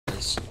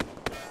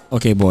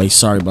Okay, boys,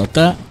 sorry about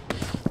that.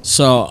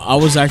 So I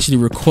was actually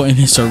recording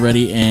this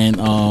already, and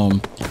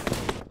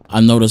I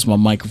noticed my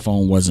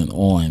microphone wasn't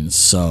on.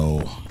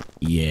 So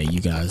yeah, you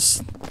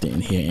guys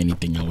didn't hear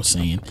anything I was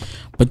saying.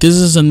 But this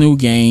is a new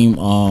game.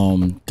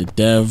 The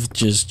dev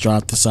just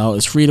dropped this out.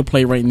 It's free to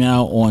play right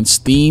now on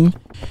Steam.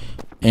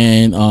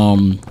 And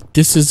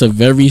this is a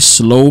very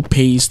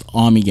slow-paced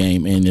army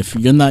game, and if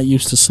you're not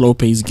used to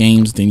slow-paced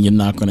games, then you're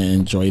not going to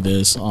enjoy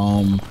this.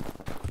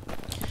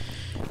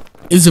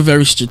 It's a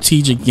very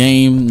strategic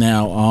game.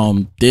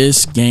 Now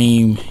this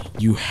game,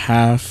 you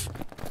have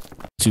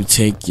to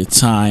take your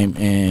time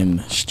and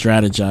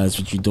strategize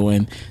what you're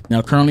doing.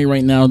 Now currently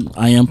right now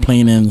I am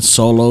playing in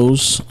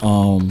solos,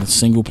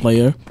 single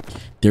player.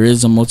 There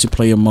is a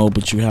multiplayer mode,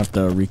 but you have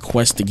to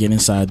request to get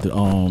inside the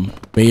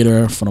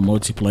beta for the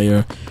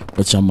multiplayer,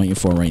 which I'm waiting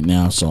for right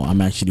now. So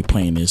I'm actually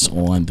playing this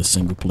on the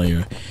single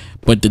player.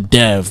 But the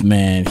dev,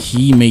 man,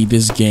 he made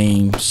this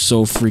game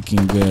so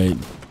freaking good.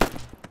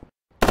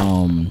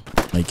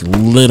 Like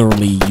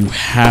literally you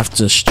have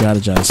to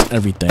strategize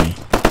everything.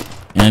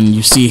 And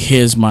you see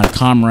here's my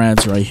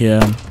comrades right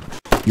here,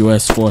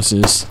 US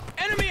forces.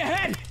 Enemy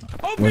ahead!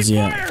 Open Where's he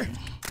fire! at?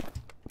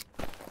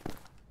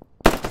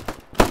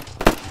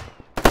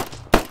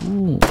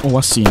 Ooh, oh,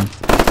 I see him.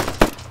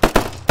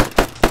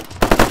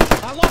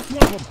 I lost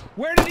one of them.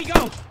 Where did he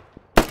go?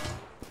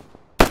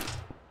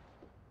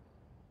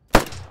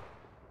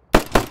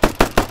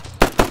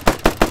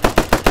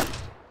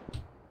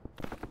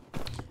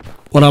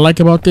 What I like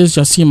about this,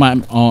 y'all see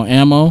my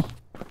ammo.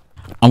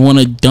 I want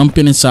to dump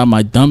it inside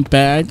my dump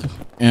bag,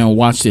 and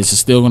watch this.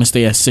 It's still going to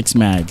stay at 6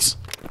 mags.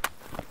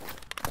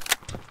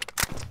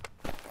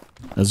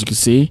 As you can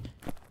see,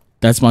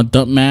 that's my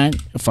dump mag.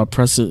 If I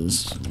press it,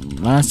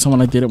 last time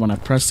when I did it, when I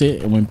pressed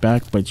it, it went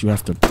back, but you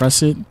have to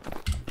press it.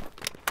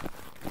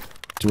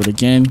 Do it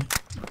again.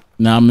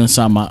 Now I'm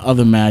inside my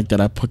other mag that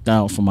I put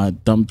out for my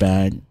dump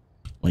bag,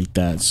 like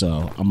that.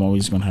 So I'm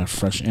always going to have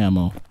fresh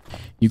ammo.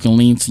 You can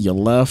lean to your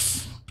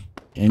left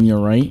and your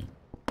right.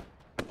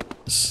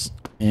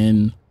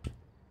 In,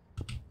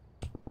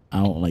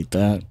 out like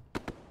that.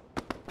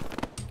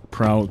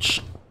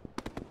 Crouch,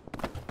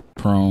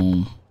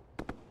 prone,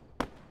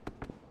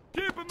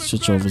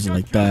 switch overs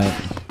like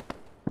that.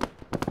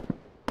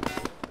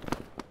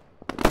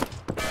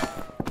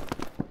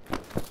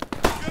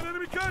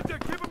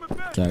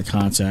 Got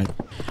contact.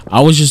 I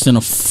was just in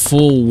a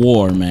full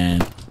war,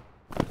 man.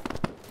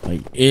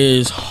 Like, it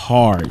is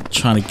hard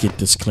trying to get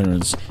this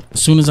clearance. As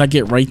soon as I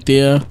get right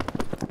there,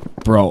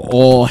 bro,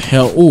 all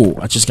hell. Ooh,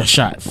 I just got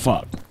shot.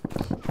 Fuck.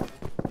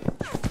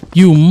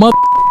 You mother.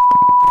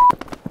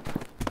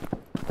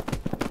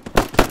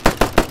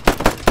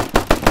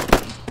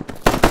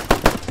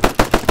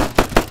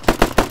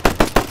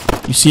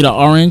 You see the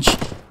orange?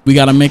 We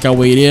gotta make our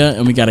way there,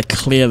 and we gotta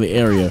clear the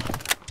area.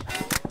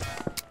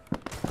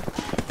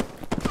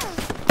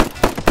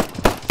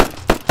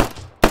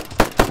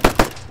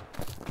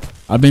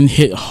 I've been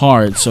hit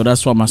hard, so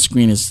that's why my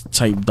screen is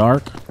type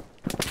dark.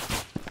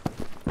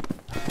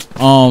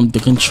 The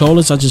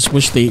controllers, I just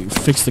wish they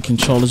fixed the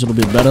controllers a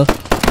little bit better.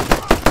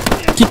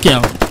 Get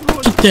down.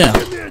 Get down.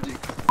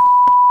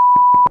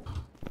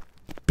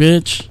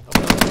 Bitch.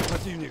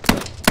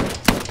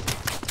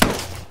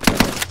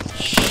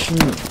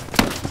 Shoot.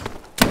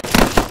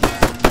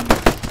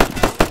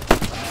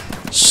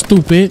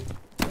 Stupid.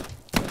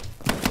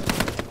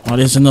 Oh,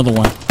 there's another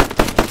one.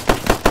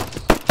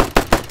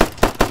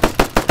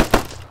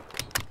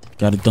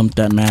 Gotta dump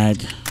that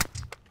mag.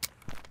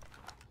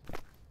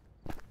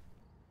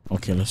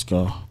 Okay, let's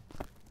go.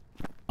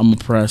 I'm gonna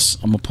press.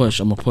 I'm gonna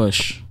push. I'm gonna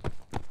push.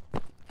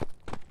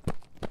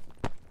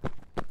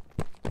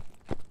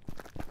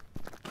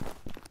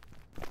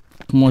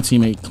 Come on,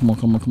 teammate. Come on,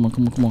 come on, come on,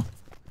 come on, come on.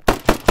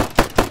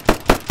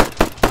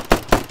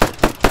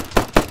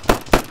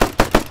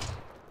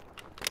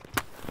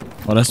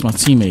 Oh, that's my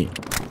teammate.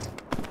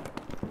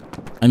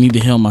 I need to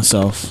heal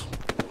myself.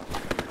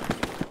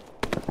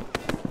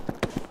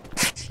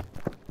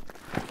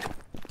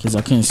 Because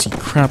I couldn't see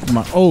crap in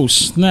my... Oh,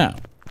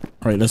 snap.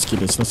 Alright, let's get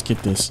this. Let's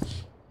get this.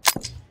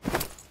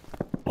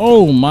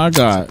 Oh, my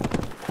God.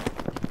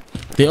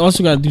 They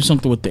also got to do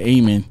something with the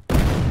aiming.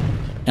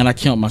 And I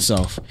killed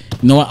myself.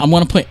 You know what? I'm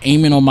going to put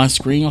aiming on my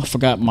screen. I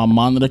forgot my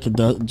monitor could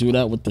do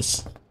that with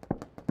this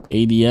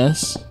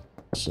ADS.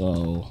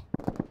 So...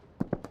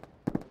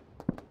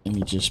 let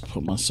me just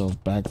put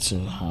myself back to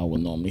how I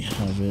would normally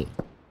have it.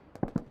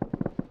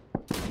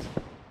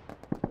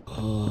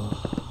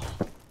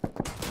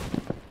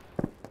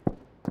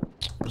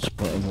 Which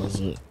button was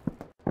it?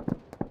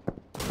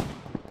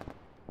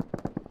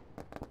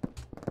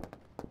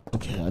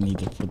 Okay, I need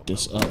to put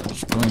this up off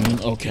screen.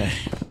 Okay.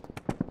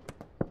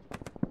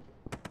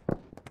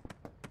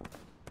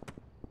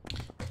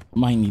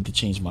 Might need to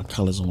change my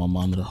colors on my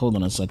monitor. Hold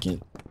on a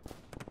second.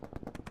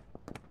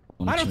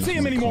 I don't see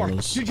him anymore.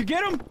 Colors. Did you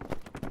get him?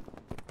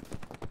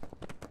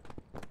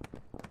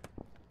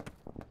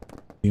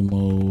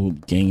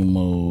 Mode, game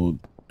mode,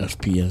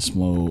 FPS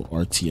mode,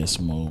 RTS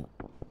mode,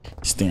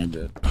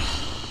 standard.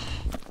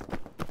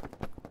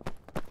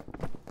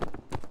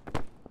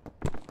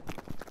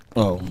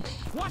 Oh,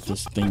 put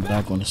this thing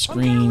back on the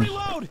screen.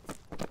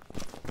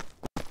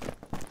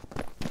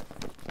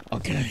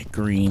 Okay,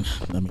 green.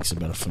 That makes it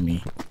better for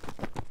me.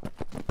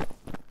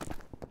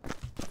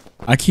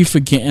 I keep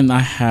forgetting I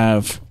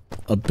have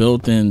a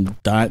built-in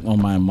dot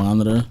on my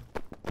monitor,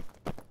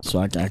 so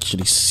I can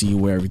actually see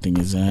where everything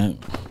is at.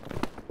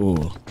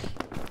 Oh,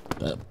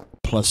 that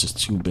plus is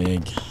too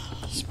big.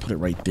 Let's put it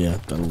right there,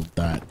 that little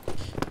dot.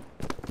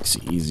 Makes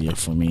it easier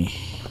for me.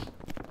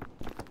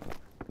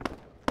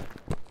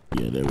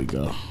 Yeah, there we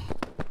go.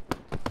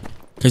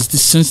 Because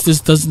since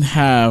this doesn't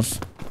have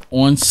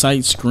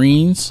on-site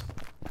screens,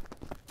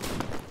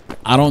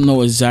 I don't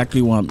know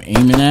exactly what I'm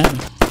aiming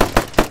at.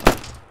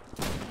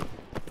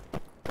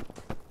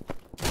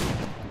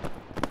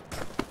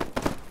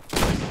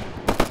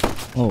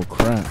 Oh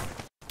crap.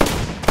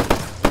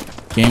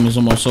 Game is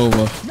almost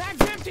over.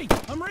 Mag's empty.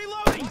 I'm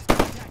reloading.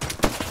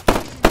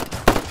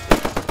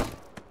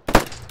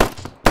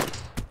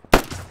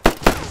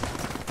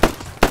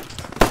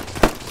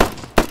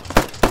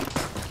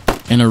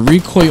 And the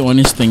recoil on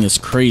this thing is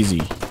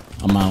crazy.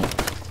 I'm out.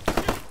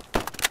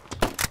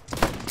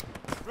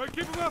 Right,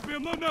 keep him off me.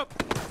 I'm loading up.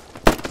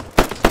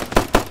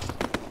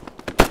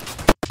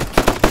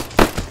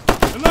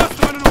 The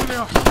last one over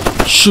there.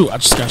 Shoot, I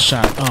just got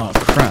shot. Oh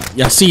crap.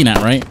 Y'all seen that,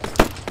 right?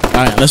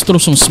 Alright, let's throw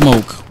some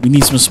smoke. We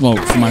need some smoke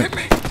for my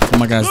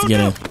guys to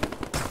get in.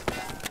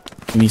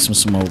 We need some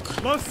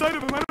smoke. Lost sight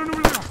of him. I don't know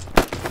where they are.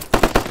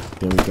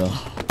 There we go.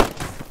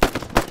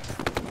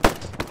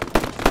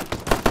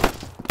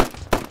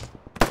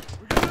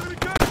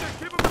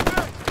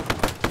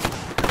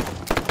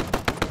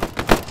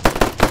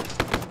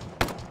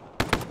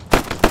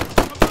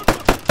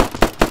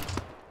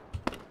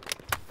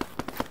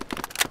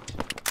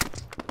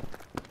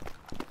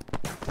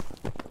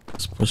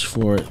 Push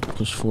forward,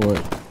 push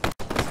forward.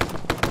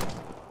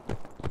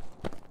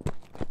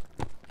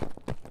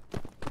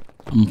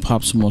 I'm gonna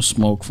pop some more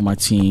smoke for my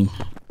team.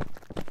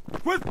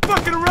 We're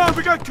fucking around,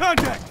 we got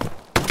contact!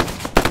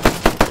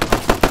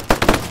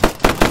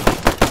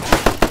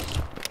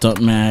 Duck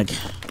mag.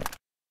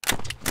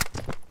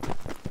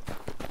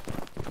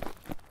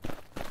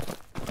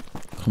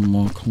 Come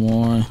on, come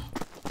on.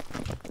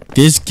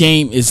 This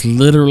game is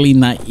literally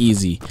not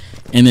easy.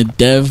 And the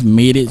dev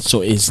made it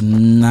so it's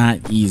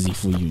not easy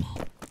for you.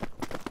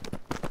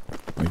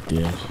 Right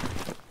there.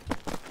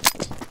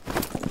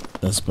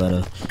 That's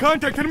better.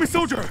 Contact enemy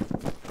soldier!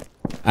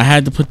 I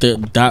had to put the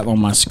dot on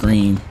my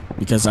screen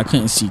because I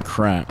couldn't see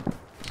crap.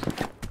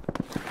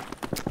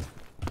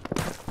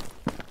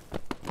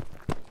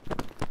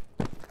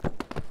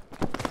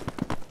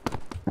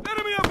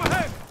 Enemy up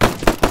ahead!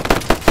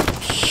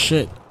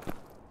 Shit.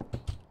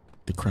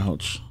 The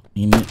crouch.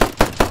 Ain't it?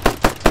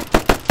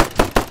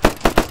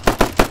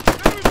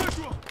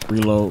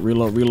 Reload,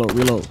 reload, reload,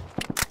 reload.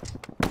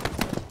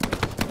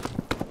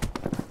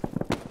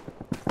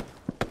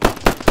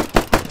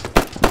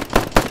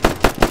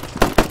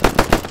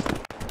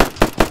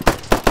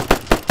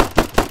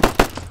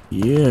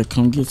 Yeah,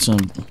 come get some.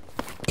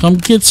 Come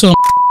get some.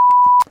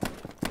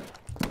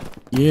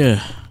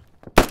 Yeah.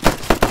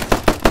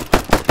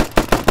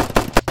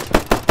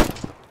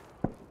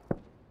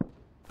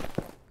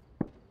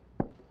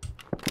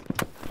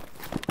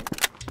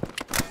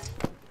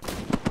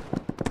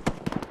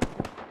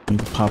 Need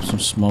to pop some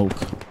smoke.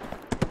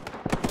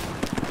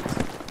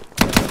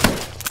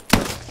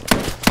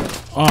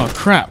 Oh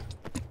crap.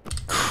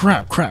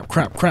 Crap, crap,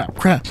 crap, crap,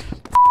 crap.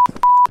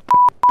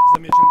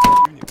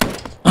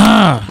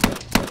 Ah!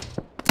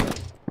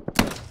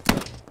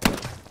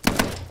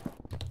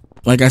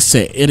 Like I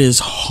said, it is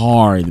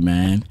hard,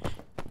 man.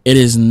 It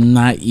is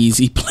not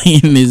easy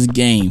playing this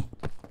game.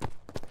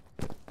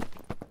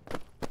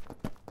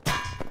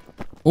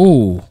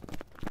 Oh.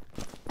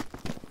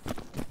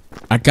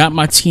 I got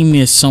my team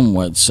there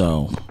somewhat,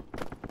 so.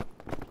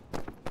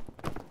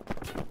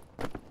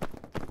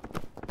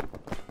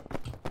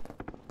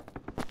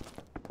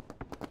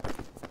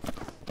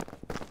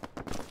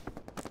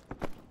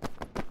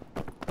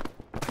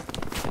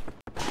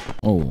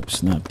 Oh,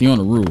 snap. They on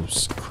the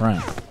roofs.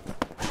 Crap.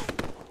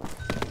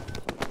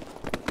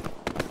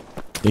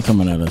 They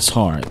coming at us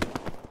hard.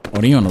 Oh,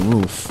 they on the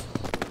roof.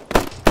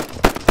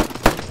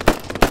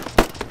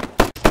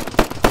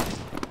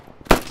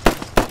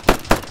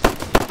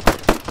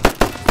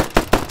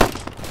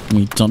 Let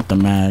me dump the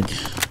mag.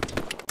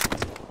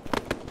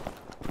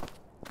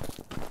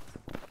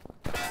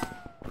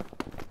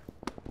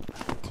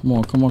 Come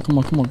on, come on, come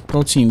on, come on.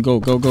 Go team,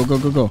 go, go, go, go,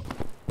 go, go.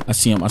 I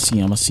see him, I see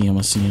him, I see him,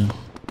 I see him.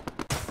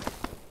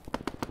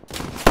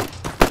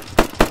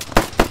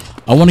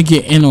 I want to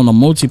get in on the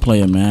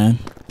multiplayer, man.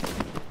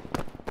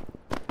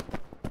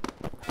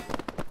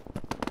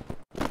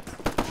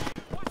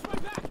 Watch my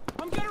back.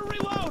 I'm gonna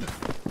reload.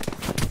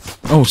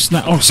 Oh,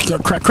 snap. Oh,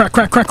 crap, crap,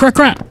 crap, crap, crap,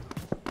 crap.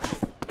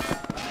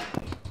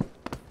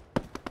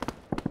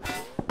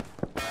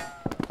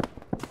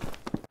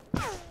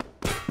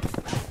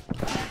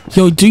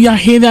 Yo, do y'all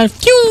hear that?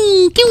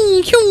 Phew,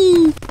 phew,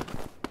 phew.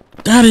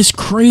 That is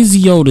crazy,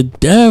 yo. The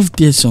dev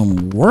did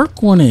some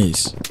work on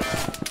this.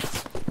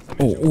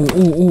 Oh, oh,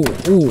 oh,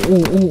 oh,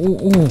 oh, oh,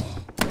 oh, oh.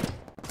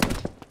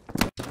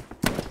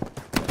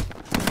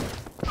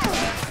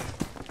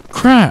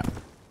 Crap.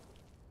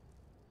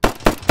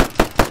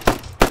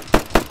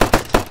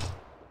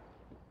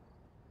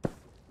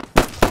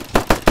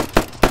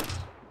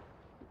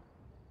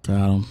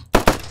 Got him.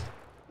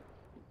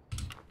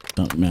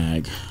 Dump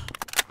mag.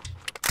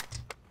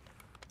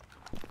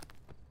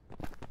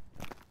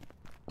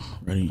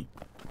 Ready?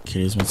 Okay,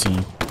 here's my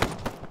team.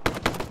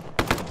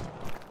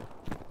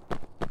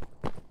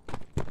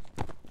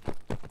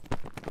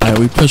 Alright,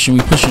 we pushing.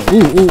 Ooh,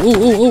 ooh, ooh, ooh,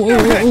 ooh, ooh,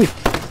 ooh, ooh.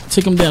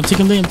 Take him down, take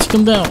him down, take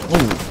him down.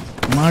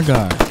 Oh, my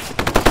God.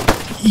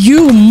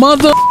 You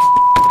mother...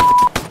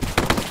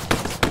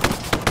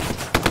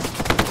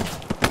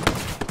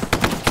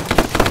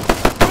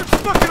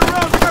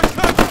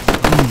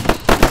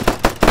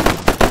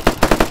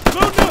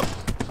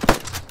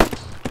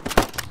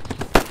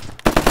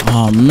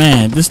 Oh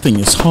man, this thing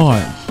is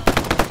hard.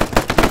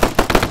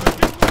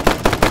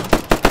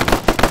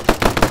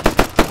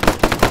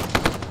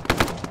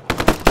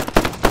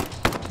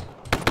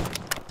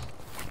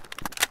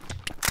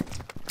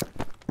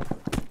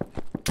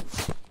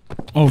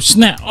 Oh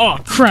snap! Oh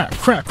crap!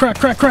 Crap! Crap!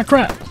 Crap! Crap!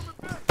 Crap!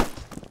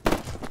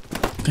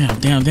 Down!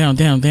 Down! Down!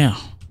 Down! Down!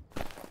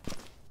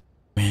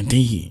 Man,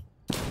 they...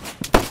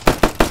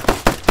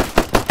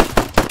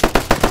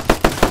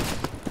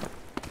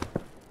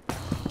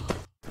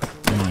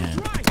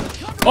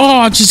 Oh,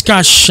 I just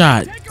got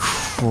shot.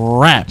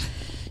 Crap.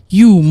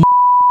 You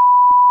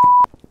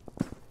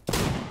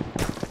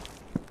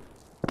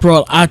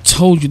bro, I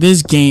told you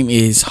this game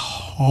is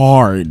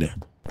hard.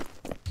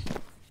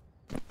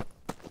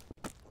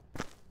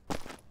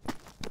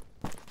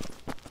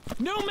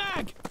 No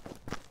mag.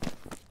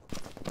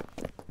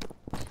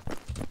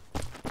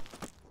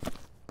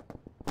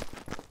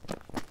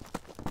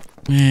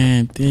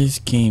 Man, this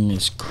game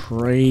is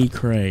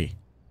cray.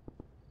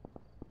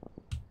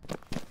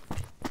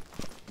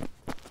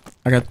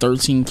 I got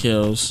 13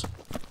 kills.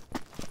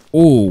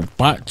 Oh,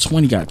 bot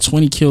 20 got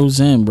 20 kills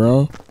in,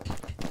 bro.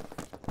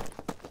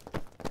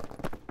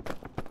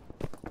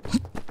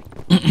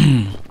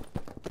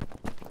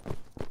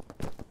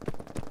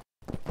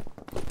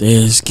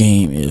 This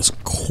game is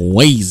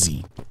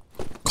crazy.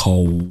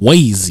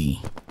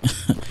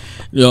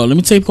 Yo, let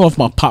me take off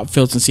my pop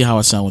filter and see how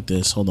I sound with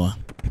this. Hold on.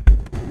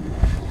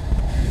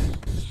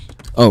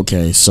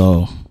 Okay,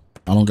 so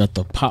I don't got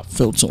the pop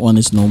filter on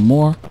this no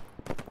more.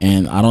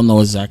 And I don't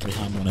know exactly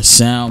how I'm gonna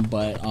sound,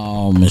 but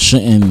it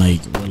shouldn't like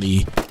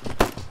really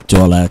do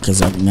all that because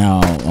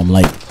now I'm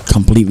like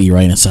completely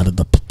right inside of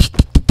the.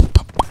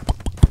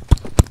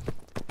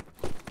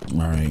 All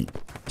right,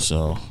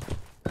 so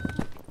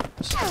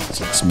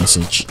text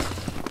message.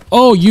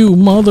 Oh, you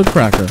mother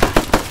cracker!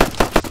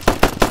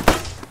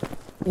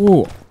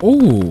 Oh,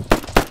 oh.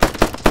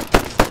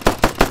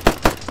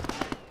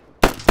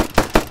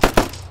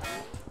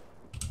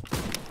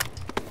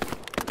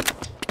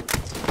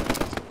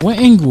 What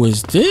angle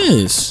is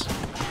this?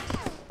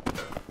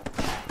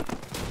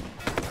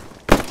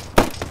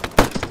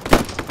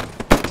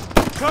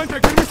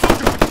 Contact enemy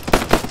soldier.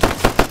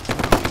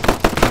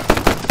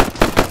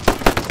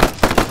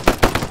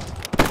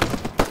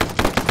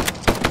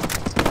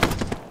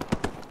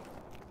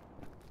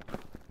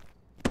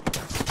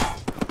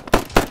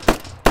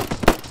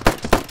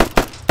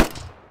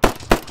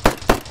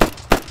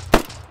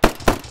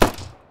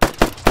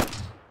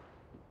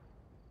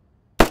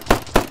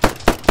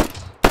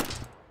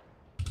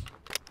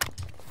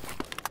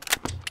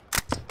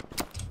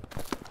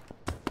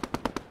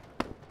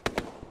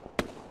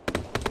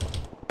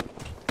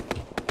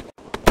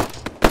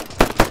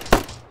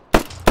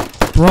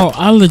 Bro,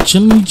 I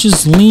legitimately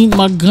just leaned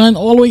my gun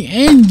all the way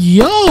in.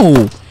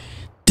 Yo,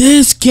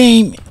 this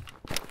game.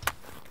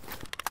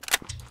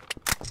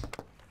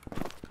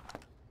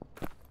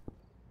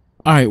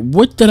 All right,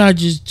 what did I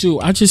just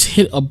do? I just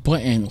hit a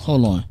button.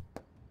 Hold on.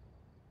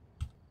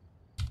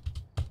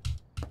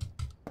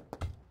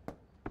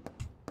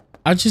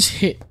 I just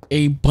hit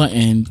a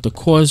button to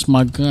cause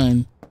my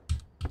gun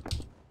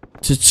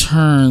to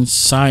turn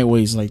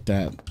sideways like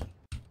that.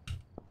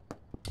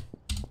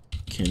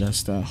 Okay,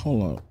 that's that.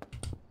 Hold up.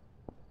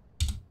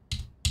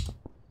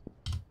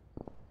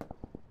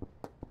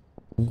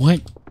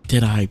 What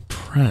did I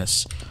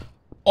press?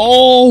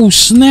 Oh,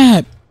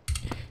 snap.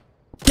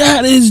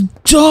 That is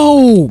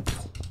dope.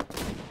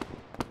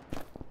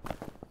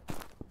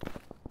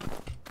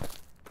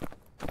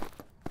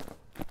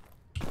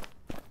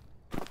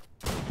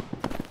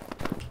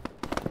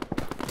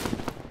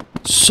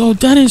 So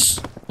that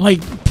is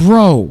like,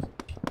 bro.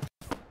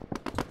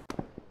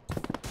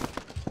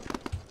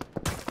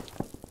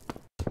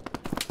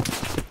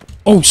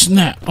 Oh,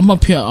 snap. I'm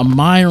up here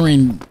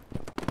admiring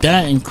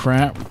that and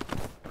crap.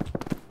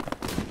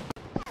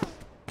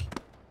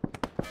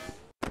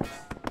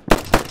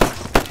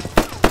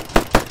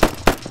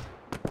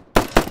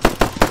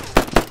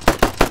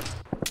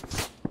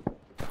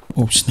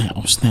 Oh snap,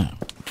 oh snap.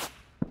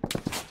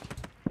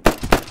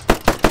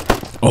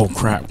 Oh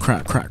crap,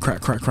 crap.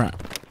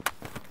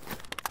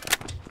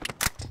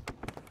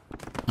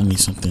 I need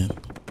something.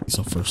 Need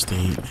some first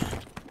aid.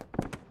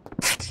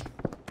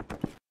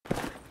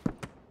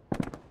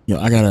 Yo,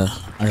 I gotta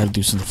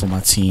do something for my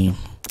team.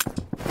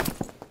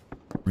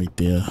 Right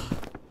there.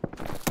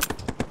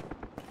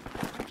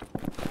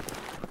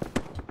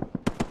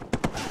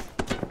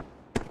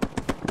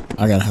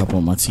 I gotta help out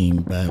my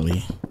team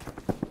badly.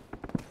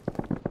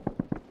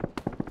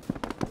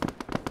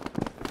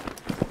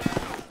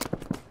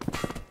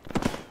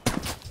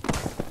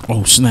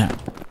 Oh snap.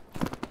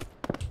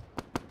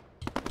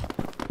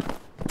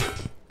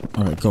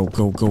 Alright, go.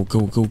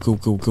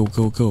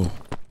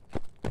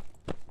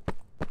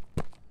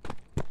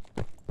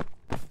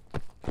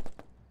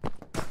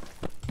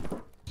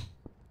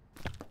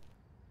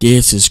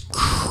 This is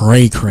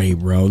cray,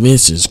 bro.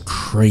 This is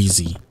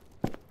crazy.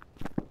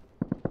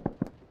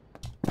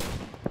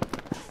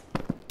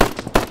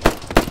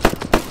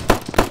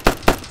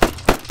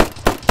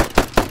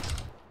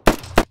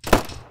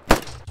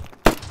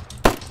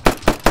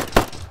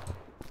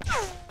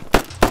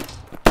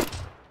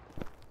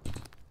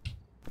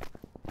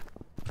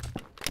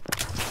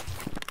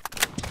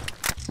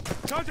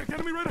 Contact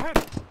enemy right ahead.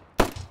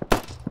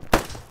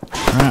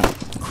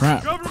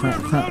 Crap.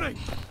 Reloading.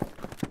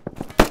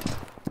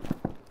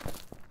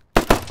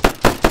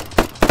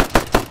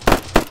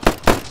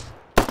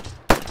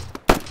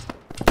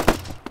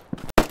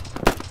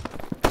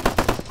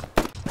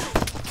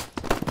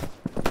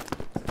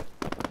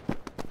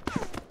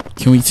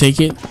 Can we take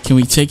it?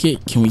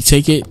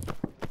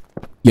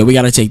 Yo, we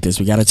gotta take this.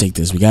 We have to take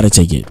this.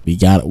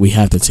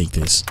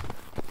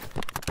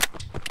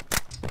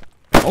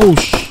 Oh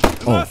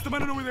Last them, I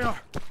don't know where they are.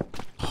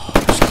 Oh,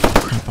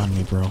 crap on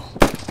me, bro.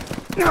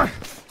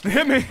 They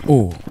hit me.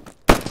 Oh.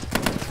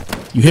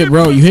 You hit,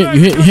 bro. You hit.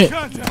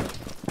 Contact.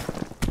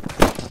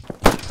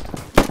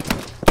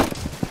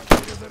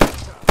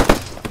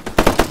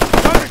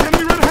 Contact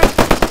enemy right ahead.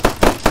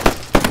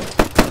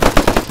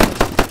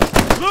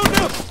 Load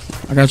up.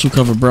 I got you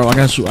covered, bro. I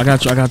got you.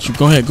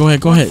 Go ahead.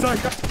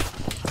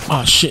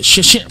 Oh,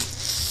 shit.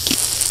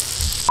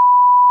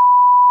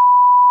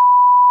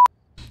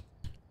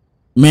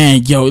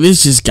 Man, yo,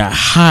 this just got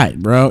hot,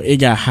 bro. It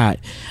got hot.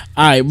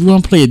 All right, we're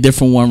gonna play a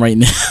different one right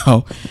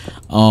now.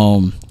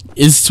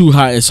 It's too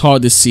hot. It's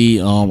hard to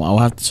see. I'll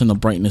have to turn the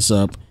brightness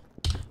up.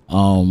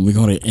 We're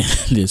gonna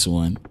end this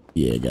one.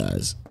 Yeah,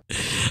 guys.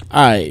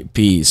 All right,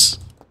 peace.